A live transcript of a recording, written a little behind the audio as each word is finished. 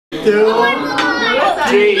2,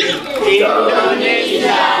 3,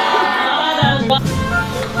 Indonesia!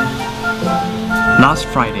 Last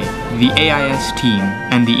Friday, the AIS team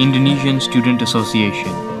and the Indonesian Student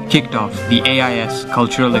Association kicked off the AIS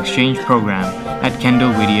Cultural Exchange Program at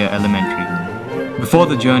Kendall Whittier Elementary. Before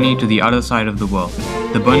the journey to the other side of the world,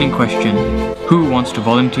 the burning question, who wants to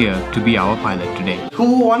volunteer to be our pilot today?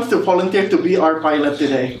 Who wants to volunteer to be our pilot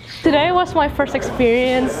today? Today was my first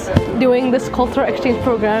experience doing this cultural exchange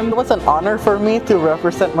program. It was an honor for me to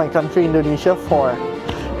represent my country, Indonesia, for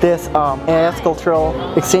this AIS Cultural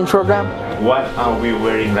Exchange Program. What are we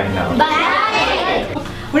wearing right now?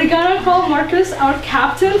 We're gonna call Marcus our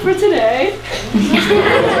captain for today.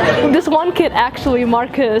 This one kid actually,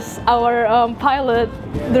 Marcus, our pilot,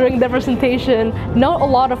 during the presentation, know a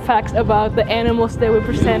lot of facts about the animals that we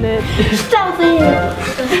presented. Stop it!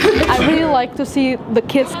 I really like to see the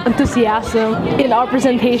kids' enthusiasm in our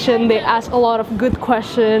presentation. They ask a lot of good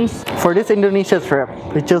questions. For this Indonesia trip,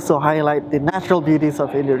 we chose to highlight the natural beauties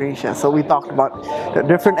of Indonesia. So we talked about the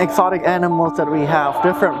different exotic animals that we have,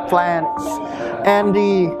 different plants, and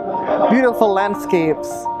the beautiful landscapes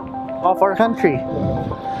of our country.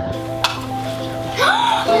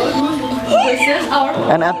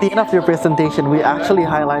 And at the end of your presentation, we actually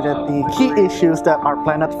highlighted the key issues that our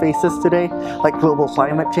planet faces today, like global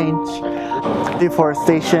climate change,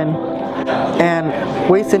 deforestation, and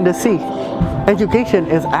waste in the sea. Education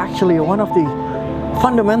is actually one of the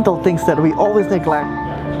fundamental things that we always neglect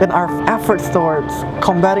in our efforts towards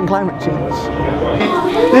combating climate change.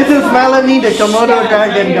 This is Melanie, the Komodo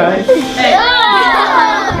dragon, guys.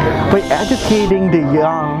 By educating the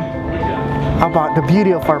young about the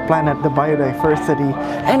beauty of our planet, the biodiversity,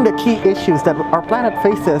 and the key issues that our planet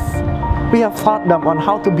faces, we have taught them on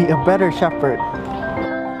how to be a better shepherd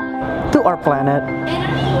to our planet,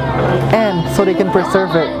 and so they can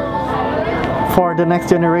preserve it for the next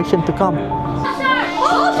generation to come.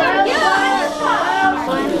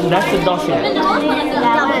 That's the dolphin.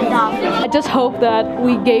 I just hope that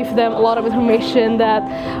we gave them a lot of information that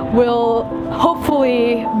will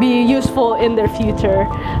hopefully be useful in their future.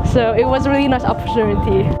 So it was a really nice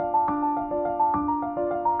opportunity.